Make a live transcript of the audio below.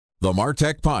The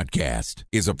MarTech Podcast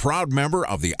is a proud member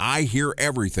of the I Hear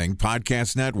Everything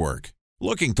Podcast Network.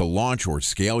 Looking to launch or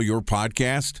scale your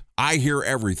podcast? I Hear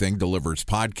Everything delivers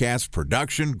podcast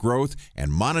production, growth,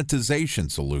 and monetization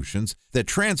solutions that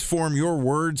transform your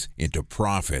words into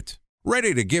profit.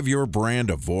 Ready to give your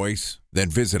brand a voice? Then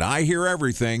visit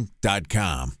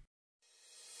iheareverything.com.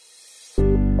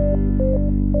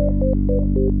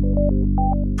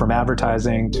 From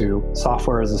advertising to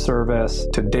software as a service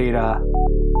to data.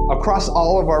 Across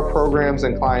all of our programs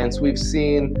and clients, we've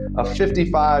seen a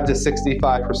 55 to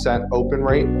 65% open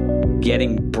rate.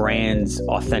 Getting brands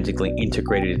authentically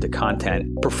integrated into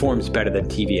content performs better than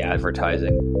TV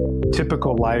advertising.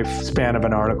 Typical lifespan of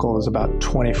an article is about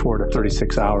 24 to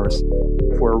 36 hours.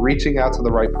 If we're reaching out to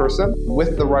the right person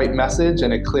with the right message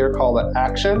and a clear call to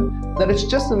action, then it's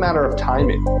just a matter of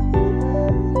timing.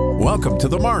 Welcome to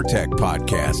the MarTech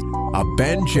Podcast, a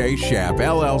Ben J. Schaap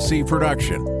LLC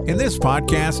production. In this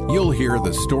podcast, you'll hear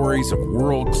the stories of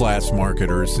world-class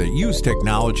marketers that use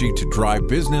technology to drive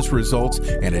business results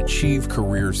and achieve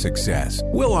career success.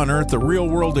 We'll unearth the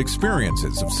real-world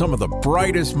experiences of some of the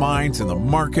brightest minds in the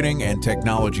marketing and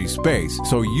technology space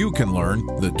so you can learn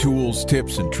the tools,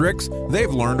 tips, and tricks they've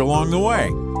learned along the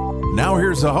way. Now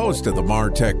here's the host of the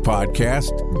MarTech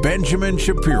Podcast, Benjamin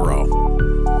Shapiro.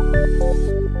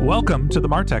 Welcome to the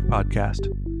MarTech Podcast.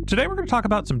 Today we're going to talk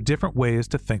about some different ways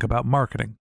to think about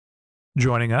marketing.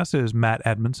 Joining us is Matt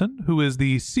Edmondson, who is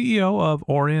the CEO of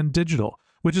Orion Digital,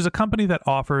 which is a company that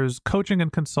offers coaching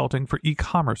and consulting for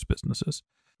e-commerce businesses.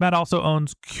 Matt also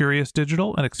owns Curious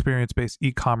Digital, an experience-based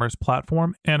e-commerce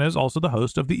platform, and is also the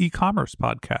host of the e-commerce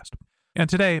podcast. And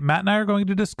today, Matt and I are going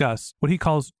to discuss what he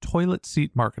calls toilet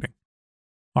seat marketing.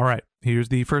 All right, here's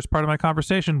the first part of my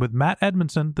conversation with Matt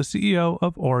Edmondson, the CEO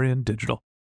of Orion Digital.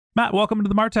 Matt, welcome to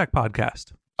the MarTech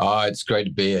Podcast. It's great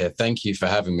to be here. Thank you for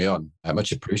having me on. I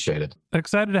much appreciate it.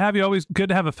 Excited to have you. Always good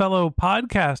to have a fellow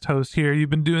podcast host here.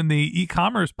 You've been doing the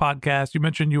e-commerce podcast. You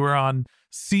mentioned you were on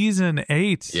season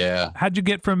 8. Yeah. How'd you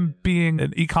get from being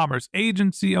an e-commerce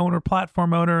agency owner,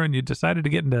 platform owner, and you decided to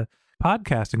get into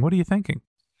podcasting? What are you thinking?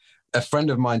 A friend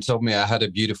of mine told me I had a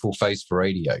beautiful face for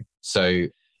radio. So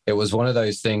it was one of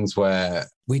those things where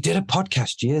we did a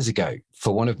podcast years ago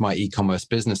for one of my e-commerce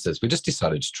businesses. We just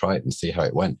decided to try it and see how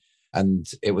it went. And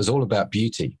it was all about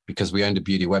beauty because we owned a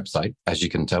beauty website, as you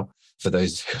can tell, for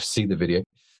those who see the video.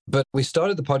 But we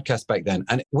started the podcast back then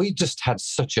and we just had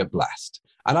such a blast.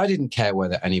 And I didn't care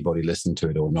whether anybody listened to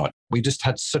it or not. We just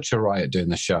had such a riot doing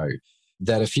the show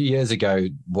that a few years ago,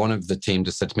 one of the team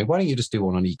just said to me, why don't you just do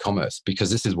one on e-commerce? Because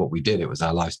this is what we did. It was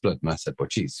our life's blood. And I said, well,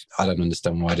 geez, I don't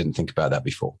understand why I didn't think about that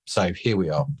before. So here we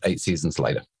are, 8 seasons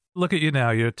later. Look at you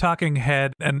now. You're a talking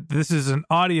head, and this is an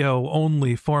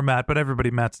audio-only format, but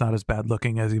Matt's not as bad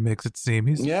looking as he makes it seem.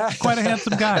 He's quite a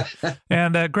handsome guy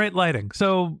and great lighting.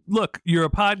 So look, you're a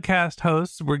podcast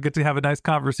host. We get to have a nice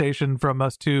conversation from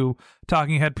us two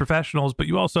talking head professionals, but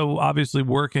you also obviously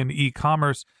work in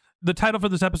e-commerce. The title for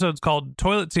this episode is called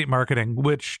Toilet Seat Marketing,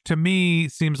 which to me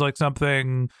seems like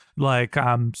something like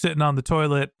I'm sitting on the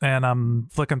toilet and I'm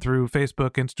flicking through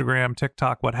Facebook, Instagram,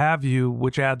 TikTok, what have you,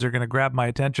 which ads are going to grab my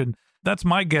attention. That's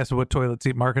my guess of what toilet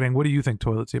seat marketing. What do you think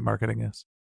toilet seat marketing is?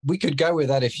 We could go with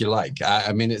that if you like.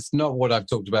 I mean, it's not what I've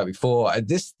talked about before.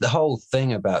 The whole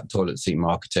thing about toilet seat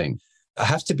marketing, I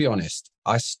have to be honest,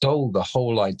 I stole the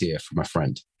whole idea from a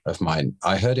friend of mine.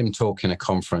 I heard him talk in a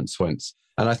conference once.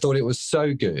 And I thought it was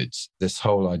so good, this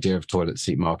whole idea of toilet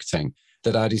seat marketing,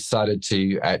 that I decided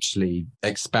to actually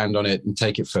expand on it and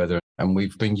take it further. And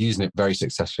we've been using it very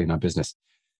successfully in our business.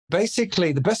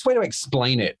 Basically, the best way to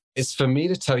explain it is for me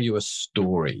to tell you a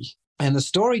story. And the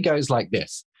story goes like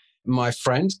this. My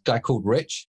friend, a guy called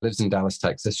Rich, lives in Dallas,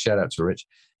 Texas. Shout out to Rich.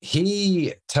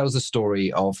 He tells a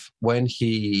story of when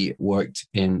he worked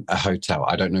in a hotel.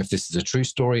 I don't know if this is a true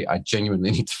story. I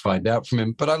genuinely need to find out from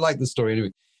him, but I like the story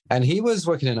anyway. And he was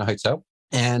working in a hotel,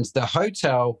 and the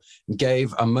hotel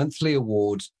gave a monthly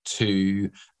award to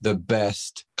the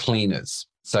best cleaners.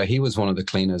 So he was one of the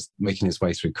cleaners making his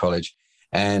way through college,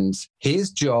 and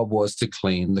his job was to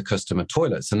clean the customer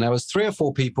toilets. And there was 3 or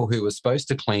 4 people who were supposed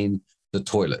to clean the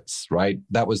toilets, right?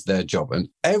 That was their job. And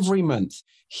every month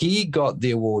he got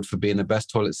the award for being the best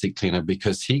toilet seat cleaner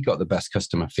because he got the best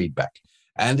customer feedback.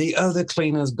 And the other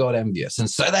cleaners got envious. And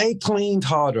so they cleaned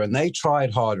harder and they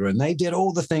tried harder and they did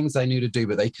all the things they knew to do,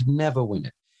 but they could never win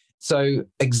it. So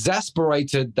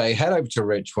exasperated, they head over to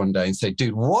Rich one day and say,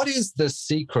 dude, what is the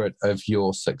secret of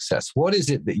your success? What is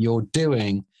it that you're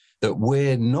doing that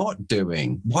we're not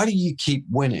doing? Why do you keep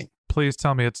winning? Please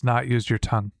tell me it's not use your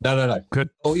tongue. No. Good.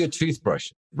 Or your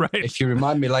toothbrush. Right. If you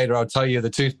remind me later, I'll tell you the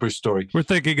toothbrush story. We're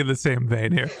thinking in the same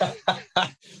vein here.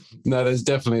 No, there's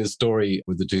definitely a story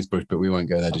with the toothbrush, but we won't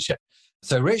go there just yet.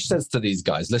 So Rich says to these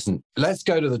guys, listen, let's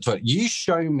go to the toilet. You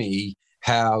show me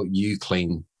how you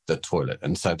clean the toilet.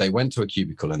 And so they went to a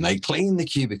cubicle and they cleaned the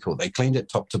cubicle. They cleaned it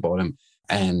top to bottom.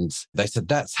 And they said,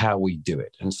 that's how we do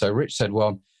it. And so Rich said,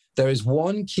 well, there is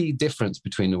one key difference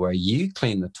between the way you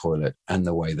clean the toilet and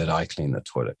the way that I clean the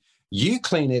toilet. You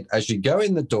clean it as you go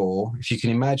in the door. If you can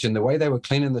imagine, the way they were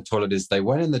cleaning the toilet is they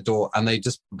went in the door and they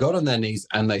just got on their knees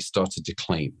and they started to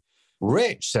clean.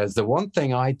 Rich says the one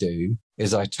thing I do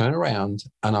is I turn around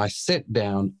and I sit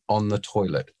down on the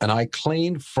toilet and I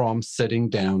clean from sitting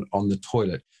down on the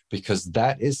toilet because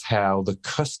that is how the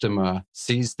customer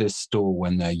sees this store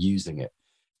when they're using it.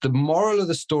 The moral of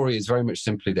the story is very much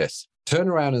simply this. Turn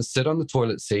around and sit on the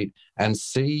toilet seat and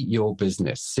see your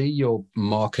business, see your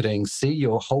marketing, see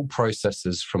your whole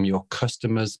processes from your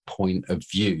customer's point of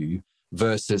view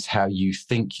versus how you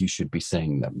think you should be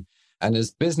seeing them. And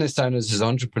as business owners, as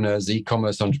entrepreneurs,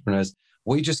 e-commerce entrepreneurs,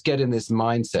 we just get in this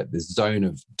mindset, this zone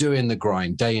of doing the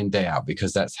grind day in, day out,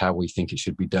 because that's how we think it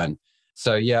should be done.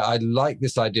 So yeah, I like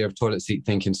this idea of toilet seat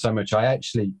thinking so much. I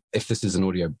actually, if this is an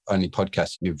audio only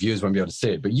podcast, your viewers won't be able to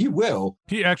see it, but you will.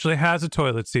 He actually has a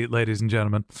toilet seat, ladies and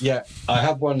gentlemen. Yeah, I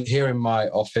have one here in my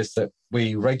office that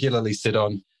we regularly sit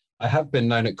on. I have been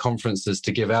known at conferences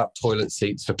to give out toilet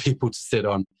seats for people to sit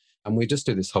on. And we just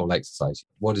do this whole exercise.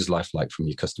 What is life like from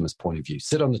your customer's point of view?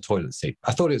 Sit on the toilet seat.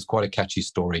 I thought it was quite a catchy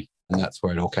story, and that's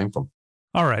where it all came from.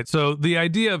 All right. So the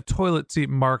idea of toilet seat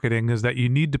marketing is that you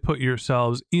need to put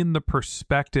yourselves in the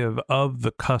perspective of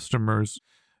the customers.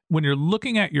 When you're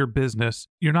looking at your business,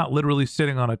 you're not literally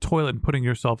sitting on a toilet and putting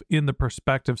yourself in the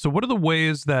perspective. So what are the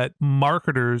ways that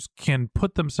marketers can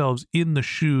put themselves in the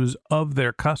shoes of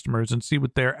their customers and see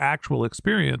what their actual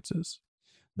experience is?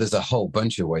 There's a whole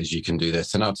bunch of ways you can do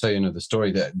this. And I'll tell you another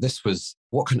story that this was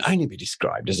what can only be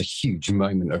described as a huge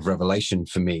moment of revelation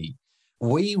for me.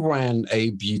 We ran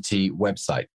a beauty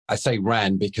website. I say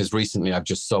ran because recently I've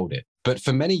just sold it. But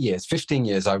for many years, 15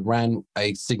 years, I ran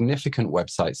a significant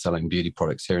website selling beauty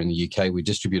products here in the UK. We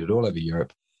distributed all over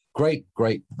Europe. Great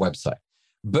website.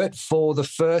 But for the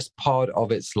first part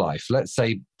of its life, let's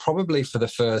say probably for the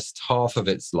first half of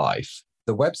its life,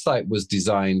 the website was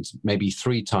designed maybe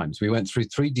 3 times. We went through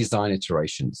 3 design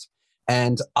iterations.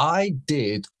 And I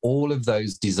did all of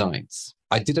those designs.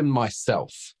 I did them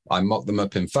myself. I mocked them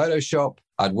up in Photoshop.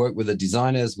 I'd work with the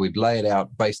designers. We'd lay it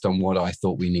out based on what I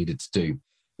thought we needed to do.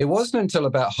 It wasn't until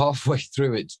about halfway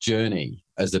through its journey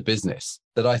as a business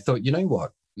that I thought, you know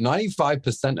what?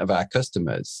 95% of our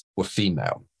customers were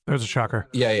female. There's a shocker.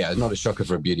 Yeah, not a shocker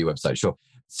for a beauty website, sure.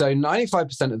 So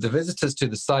 95% of the visitors to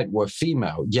the site were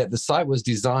female, yet the site was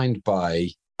designed by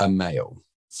a male.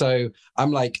 So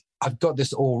I'm like, I've got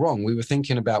this all wrong. We were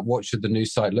thinking about what should the new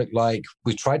site look like.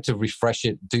 We tried to refresh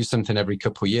it, do something every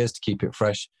couple of years to keep it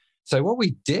fresh. So what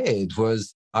we did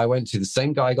was I went to the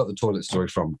same guy I got the toilet story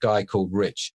from, a guy called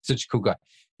Rich, such a cool guy.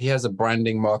 He has a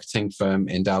branding marketing firm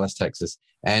in Dallas, Texas,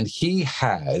 and he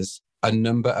has a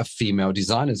number of female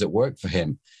designers that work for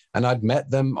him. And I'd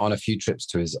met them on a few trips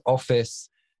to his office.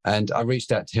 And I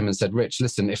reached out to him and said, Rich,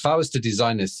 listen, if I was to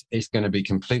design this, it's going to be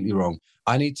completely wrong.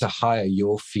 I need to hire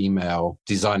your female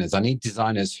designers. I need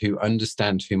designers who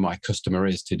understand who my customer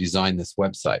is to design this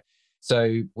website.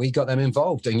 So we got them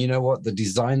involved. And you know what? The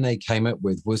design they came up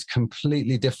with was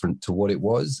completely different to what it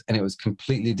was. And it was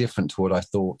completely different to what I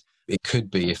thought it could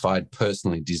be if I'd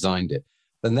personally designed it.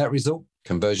 And that result,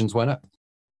 conversions went up.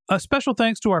 A special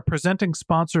thanks to our presenting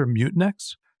sponsor,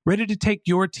 Mutinex. Ready to take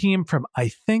your team from I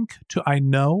think to I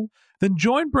know? Then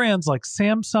join brands like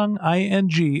Samsung,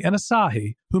 ING, and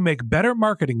Asahi who make better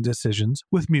marketing decisions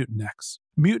with Mutinex.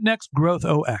 Mutinex Growth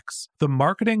OX, the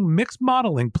marketing mix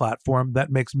modeling platform that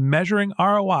makes measuring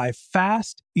ROI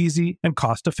fast, easy, and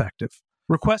cost-effective.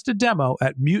 Request a demo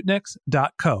at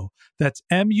mutinex.co. That's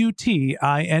MUTINEX.co.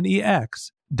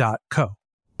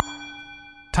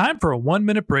 Time for a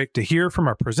 1-minute break to hear from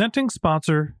our presenting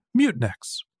sponsor,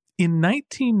 Mutinex. In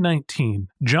 1919,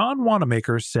 John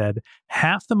Wanamaker said,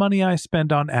 "Half the money I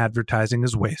spend on advertising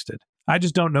is wasted. I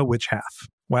just don't know which half."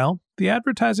 Well, the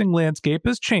advertising landscape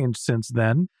has changed since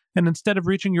then, and instead of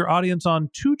reaching your audience on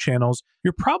 2 channels,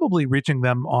 you're probably reaching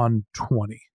them on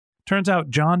 20. Turns out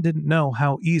John didn't know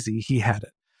how easy he had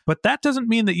it. But that doesn't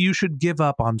mean that you should give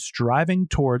up on striving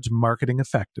towards marketing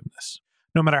effectiveness.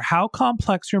 No matter how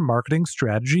complex your marketing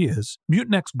strategy is,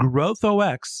 Mutinex Growth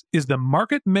OX is the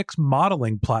market mix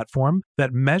modeling platform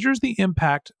that measures the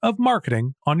impact of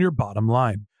marketing on your bottom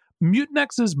line.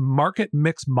 Mutinex's market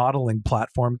mix modeling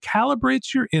platform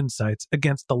calibrates your insights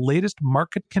against the latest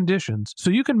market conditions so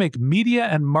you can make media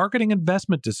and marketing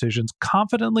investment decisions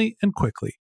confidently and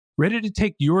quickly. Ready to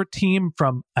take your team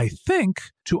from I think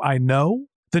to I know?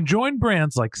 Then join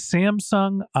brands like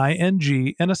Samsung,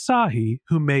 ING, and Asahi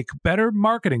who make better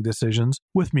marketing decisions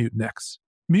with Mutinex.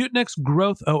 Mutinex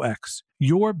Growth OX.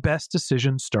 Your best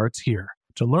decision starts here.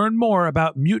 To learn more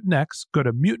about Mutinex, go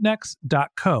to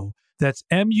mutinex.co. That's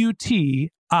MUTINEX.co.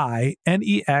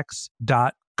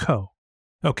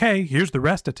 Okay, here's the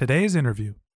rest of today's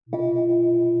interview.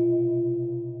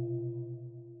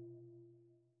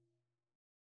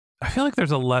 I feel like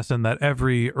there's a lesson that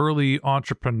every early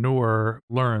entrepreneur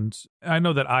learns. I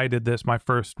know that I did this. My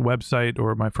first website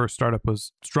or my first startup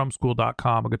was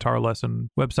strumschool.com, a guitar lesson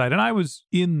website. And I was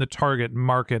in the target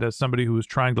market as somebody who was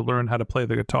trying to learn how to play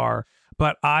the guitar.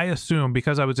 But I assumed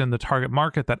because I was in the target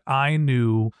market that I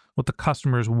knew what the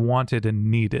customers wanted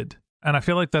and needed. And I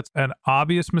feel like that's an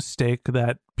obvious mistake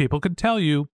that people could tell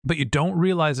you, but you don't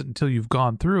realize it until you've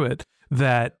gone through it,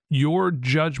 that your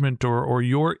judgment or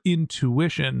your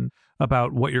intuition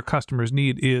about what your customers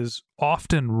need is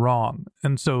often wrong.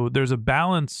 And so there's a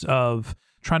balance of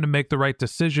trying to make the right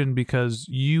decision because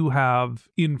you have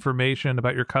information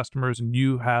about your customers and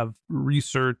you have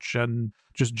research and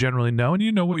just generally know, and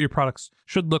you know what your products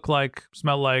should look like,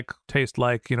 smell like, taste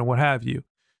like, what have you.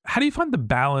 How do you find the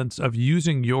balance of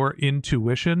using your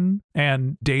intuition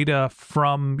and data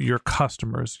from your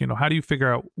customers? How do you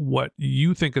figure out what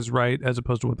you think is right as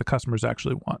opposed to what the customers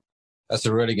actually want? That's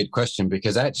a really good question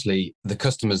because actually the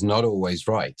customer's not always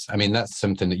right. I mean, that's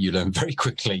something that you learn very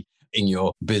quickly in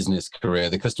your business career.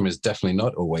 The customer is definitely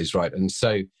not always right. And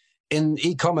so in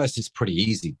e-commerce, it's pretty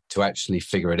easy to actually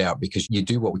figure it out because you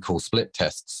do what we call split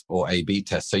tests or A/B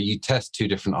tests. So you test two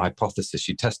different hypotheses,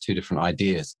 you test two different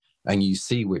ideas, and you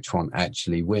see which one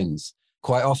actually wins.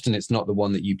 Quite often, it's not the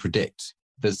one that you predict.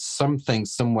 There's something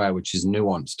somewhere which is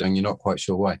nuanced and you're not quite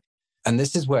sure why. And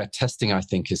this is where testing, I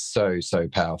think, is so, so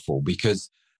powerful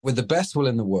because with the best will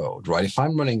in the world, right? If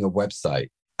I'm running a website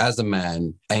as a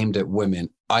man aimed at women,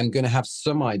 I'm going to have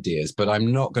some ideas, but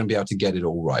I'm not going to be able to get it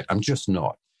all right. I'm just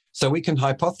not. So we can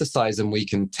hypothesize and we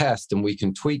can test and we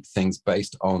can tweak things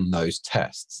based on those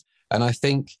tests. And I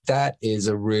think that is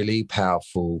a really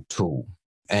powerful tool.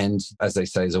 And as they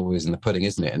say, is always in the pudding,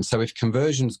 isn't it? And so if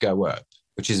conversions go up,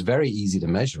 which is very easy to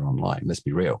measure online, let's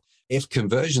be real. If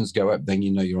conversions go up, then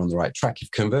you know you're on the right track.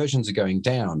 If conversions are going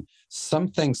down,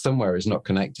 something somewhere is not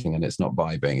connecting and it's not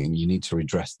vibing, and you need to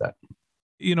redress that.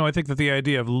 I think that the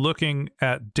idea of looking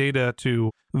at data to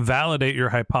validate your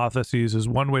hypotheses is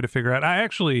one way to figure out. I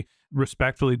actually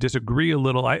respectfully disagree a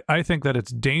little. I think that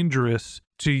it's dangerous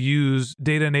to use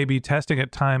data and A/B testing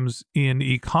at times in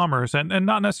e-commerce and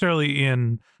not necessarily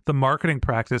in the marketing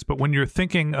practice, but when you're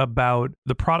thinking about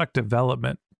the product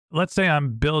development. Let's say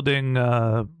I'm building,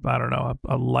 a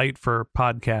light for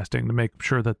podcasting to make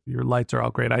sure that your lights are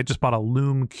all great. I just bought a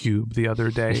Lume Cube the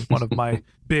other day, one of my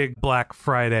big Black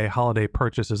Friday holiday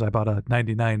purchases. I bought a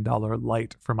 $99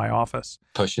 light for my office.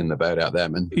 Pushing the boat out there,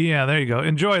 man. Yeah, there you go.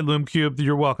 Enjoy, Lume Cube.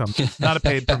 You're welcome. Not a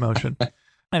paid promotion.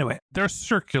 Anyway, they're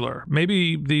circular.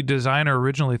 Maybe the designer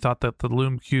originally thought that the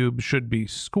Lume Cube should be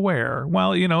square.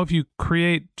 Well, if you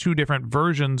create two different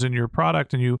versions in your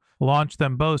product and you launch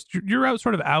them both, you're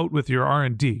out with your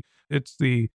R&D. It's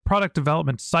the product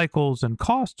development cycles and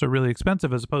costs are really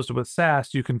expensive as opposed to with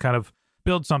SaaS, you can kind of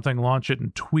build something, launch it,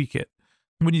 and tweak it.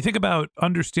 When you think about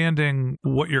understanding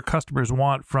what your customers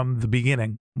want from the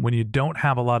beginning, when you don't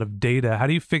have a lot of data, how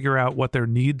do you figure out what their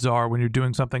needs are when you're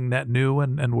doing something net new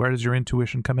and where does your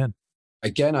intuition come in?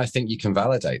 Again, I think you can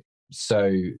validate.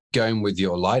 So going with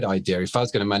your light idea, if I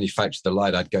was going to manufacture the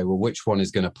light, I'd go, well, which one is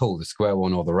going to pull, the square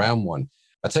one or the round one?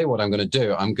 I'll tell you what I'm going to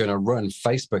do. I'm going to run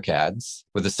Facebook ads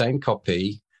with the same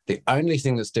copy. The only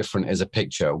thing that's different is a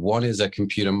picture. One is a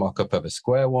computer mock-up of a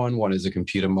square one is a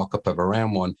computer mock-up of a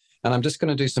round one. And I'm just going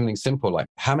to do something simple like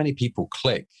how many people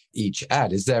click each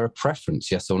ad? Is there a preference,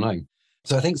 yes or no?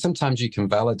 So I think sometimes you can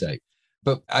validate.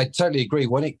 But I totally agree.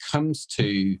 When it comes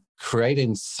to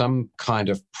creating some kind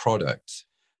of product,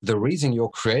 the reason you're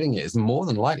creating it is more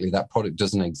than likely that product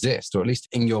doesn't exist, or at least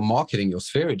in your marketing, your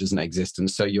sphere, it doesn't exist. And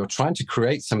so you're trying to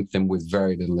create something with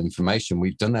very little information.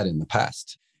 We've done that in the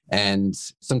past. And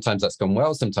sometimes that's gone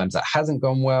well. Sometimes that hasn't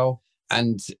gone well.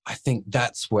 And I think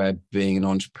that's where being an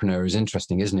entrepreneur is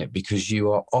interesting, isn't it? Because you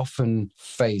are often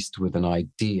faced with an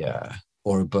idea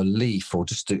or a belief or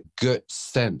just a gut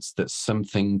sense that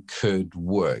something could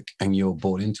work and you're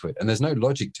bought into it. And there's no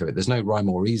logic to it. There's no rhyme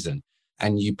or reason.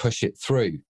 And you push it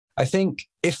through. I think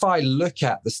if I look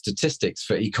at the statistics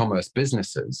for e-commerce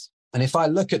businesses, and if I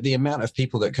look at the amount of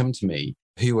people that come to me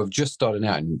who have just started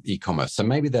out in e-commerce. So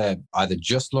maybe they're either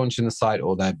just launching the site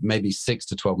or they're maybe 6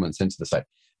 to 12 months into the site.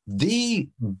 The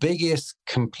biggest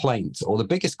complaint or the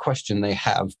biggest question they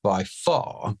have by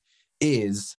far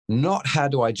is not how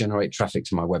do I generate traffic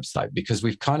to my website? Because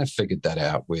we've kind of figured that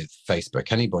out with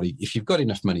Facebook. Anybody, if you've got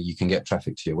enough money, you can get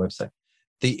traffic to your website.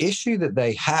 The issue that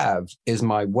they have is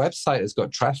my website has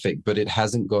got traffic, but it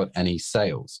hasn't got any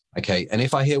sales. Okay. And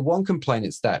if I hear one complaint,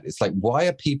 it's that. It's like, why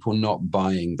are people not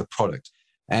buying the product?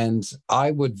 And I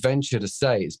would venture to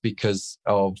say it's because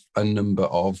of a number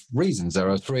of reasons. There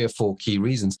are 3 or 4 key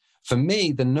reasons. For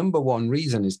me, the number one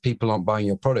reason is people aren't buying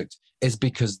your product is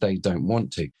because they don't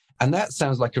want to. And that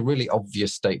sounds like a really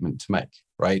obvious statement to make,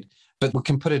 right? But we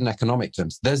can put it in economic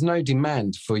terms. There's no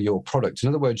demand for your product. In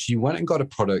other words, you went and got a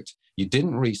product, you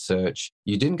didn't research,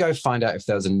 you didn't go find out if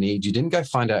there was a need, you didn't go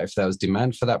find out if there was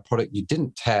demand for that product, you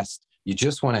didn't test, you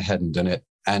just went ahead and done it,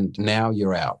 and now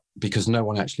you're out because no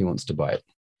one actually wants to buy it.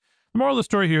 The moral of the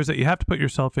story here is that you have to put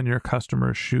yourself in your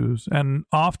customer's shoes. And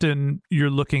often you're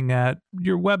looking at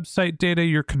your website data,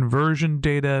 your conversion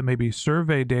data, maybe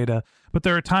survey data. But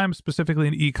there are times specifically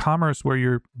in e-commerce where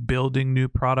you're building new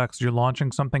products, you're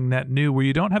launching something net new where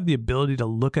you don't have the ability to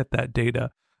look at that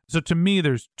data. So to me,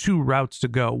 there's 2 routes to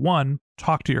go. One,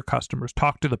 talk to your customers,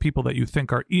 talk to the people that you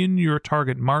think are in your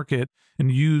target market and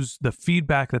use the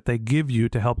feedback that they give you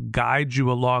to help guide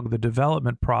you along the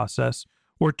development process.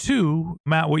 Or 2,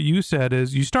 Matt, what you said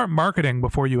is you start marketing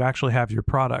before you actually have your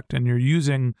product, and you're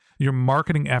using your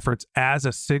marketing efforts as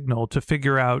a signal to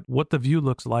figure out what the view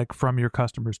looks like from your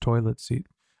customer's toilet seat.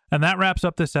 And that wraps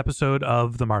up this episode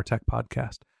of the Martech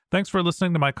Podcast. Thanks for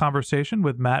listening to my conversation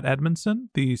with Matt Edmondson,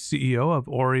 the CEO of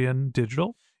Orion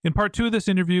Digital. In part 2 of this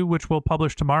interview, which we'll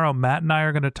publish tomorrow, Matt and I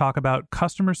are going to talk about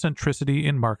customer centricity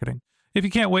in marketing. If you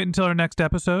can't wait until our next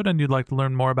episode and you'd like to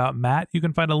learn more about Matt, you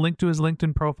can find a link to his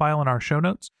LinkedIn profile in our show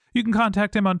notes. You can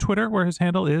contact him on Twitter, where his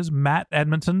handle is Matt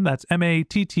Edmondson. That's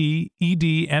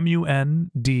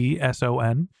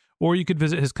MattEdmundson. Or you could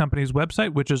visit his company's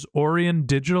website, which is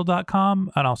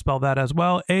oriondigital.com, and I'll spell that as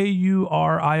well,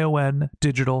 AURION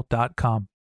digital.com.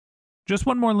 Just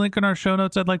one more link in our show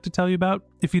notes I'd like to tell you about.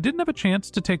 If you didn't have a chance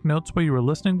to take notes while you were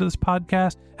listening to this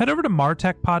podcast, head over to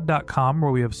martechpod.com,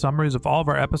 where we have summaries of all of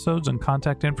our episodes and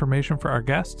contact information for our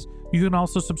guests. You can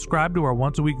also subscribe to our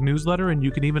once-a-week newsletter, and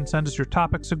you can even send us your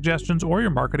topic suggestions or your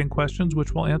marketing questions,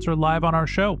 which we'll answer live on our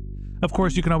show. Of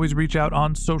course, you can always reach out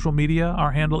on social media.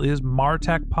 Our handle is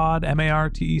MarTechPod,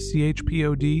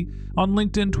 MarTechPod, on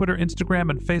LinkedIn, Twitter, Instagram,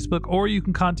 and Facebook, or you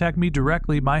can contact me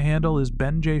directly. My handle is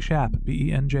Ben J. Shap,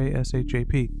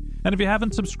 BenJShap. And if you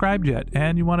haven't subscribed yet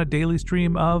and you want a daily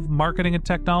stream of marketing and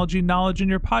technology knowledge in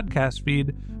your podcast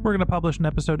feed, we're going to publish an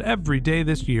episode every day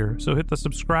this year. So hit the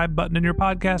subscribe button in your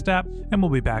podcast app, and we'll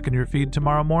be back in your feed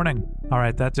tomorrow morning. All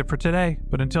right, that's it for today.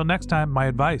 But until next time, my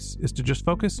advice is to just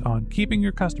focus on keeping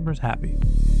your customers happy.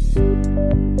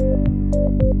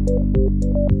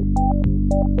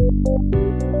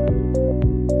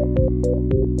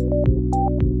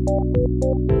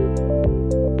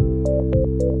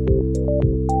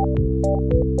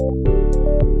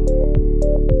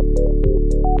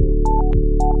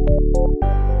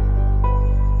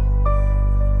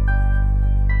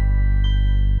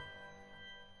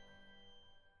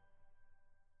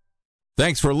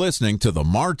 Thanks for listening to the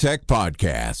Martech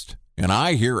Podcast, an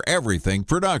I Hear Everything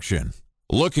production.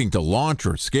 Looking to launch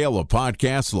or scale a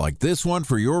podcast like this one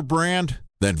for your brand?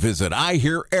 Then visit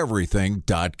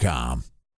iheareverything.com.